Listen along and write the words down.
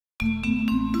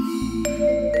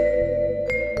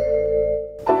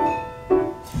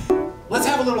Let's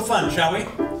have a little fun, shall we?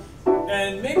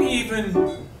 And maybe even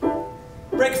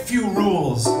break a few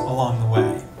rules along the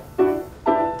way.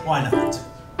 Why not?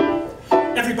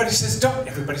 Everybody says don't,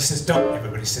 everybody says don't,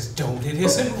 everybody says don't, it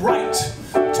isn't right.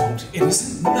 Don't, it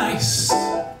isn't nice.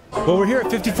 Well, we're here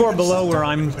at 54 Below, where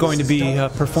I'm going to be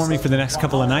performing for the next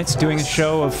couple of nights, doing a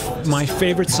show of my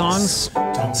favorite songs.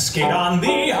 Don't skate on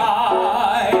the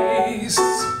ice.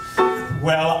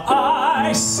 Well,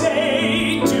 I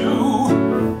say do.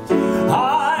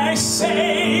 I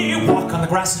say walk on the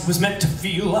grass, it was meant to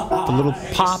feel. A little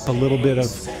pop, a little bit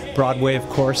of Broadway, of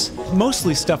course.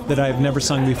 Mostly stuff that I've never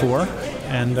sung before,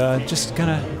 and just kind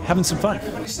of having some fun.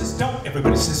 Everybody says don't,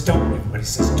 everybody says don't, everybody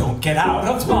says don't get out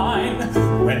of line.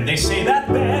 When they say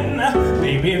that, then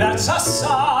maybe that's a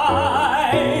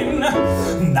sign.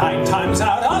 9 times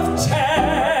out of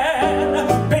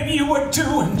 10, baby, you were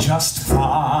doing just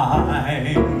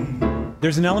fine.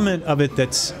 There's an element of it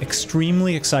that's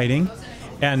extremely exciting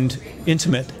and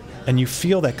intimate, and you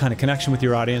feel that kind of connection with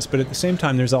your audience, but at the same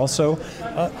time there's also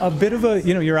a bit of a,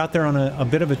 you're out there on a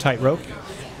bit of a tightrope,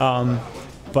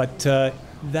 but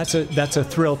that's a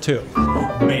thrill too.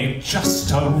 Make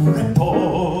just a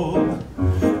ripple,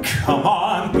 come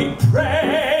on, be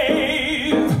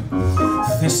brave.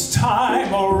 This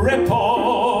time a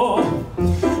ripple,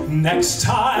 next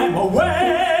time a wave.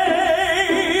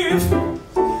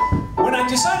 When I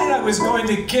decided I was going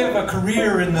to give a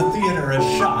career in the theater a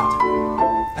shot,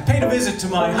 I paid a visit to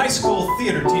my high school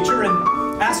theater teacher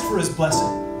and asked for his blessing.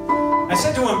 I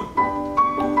said to him,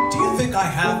 "Do you think I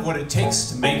have what it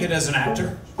takes to make it as an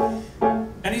actor?"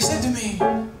 And he said to me,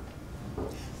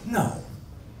 "No."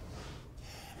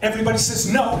 Everybody says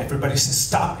no, everybody says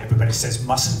stop, everybody says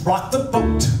mustn't rock the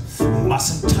boat,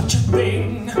 mustn't touch a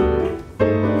thing.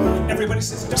 Everybody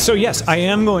says don't. So yes, I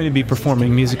am going to be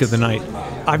performing Music of the Night.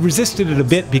 I've resisted it a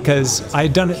bit because I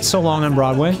had done it so long on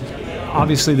Broadway.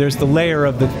 Obviously there's the layer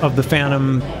of the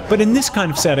Phantom, but in this kind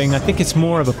of setting I think it's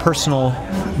more of a personal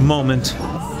moment.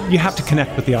 You have to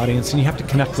connect with the audience and you have to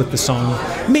connect with the song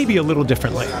maybe a little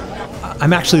differently.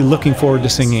 I'm actually looking forward to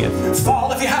singing it.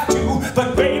 Fall if you have to,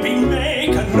 but baby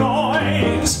make a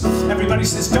noise. Everybody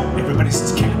says don't, everybody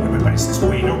says can't, everybody says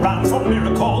wait around for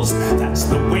miracles. That's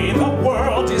the way the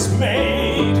world is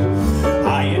made.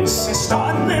 I insist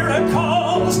on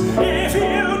miracles. If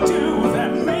you do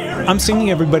them, miracles. I'm singing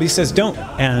Everybody Says Don't,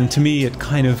 and to me it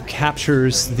kind of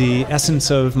captures the essence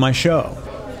of my show.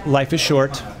 Life is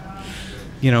short.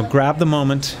 Grab the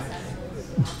moment,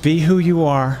 be who you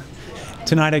are.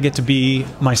 Tonight I get to be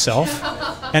myself,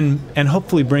 and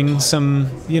hopefully bring some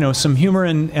some humor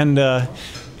and a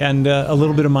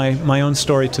little bit of my own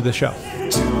story to the show.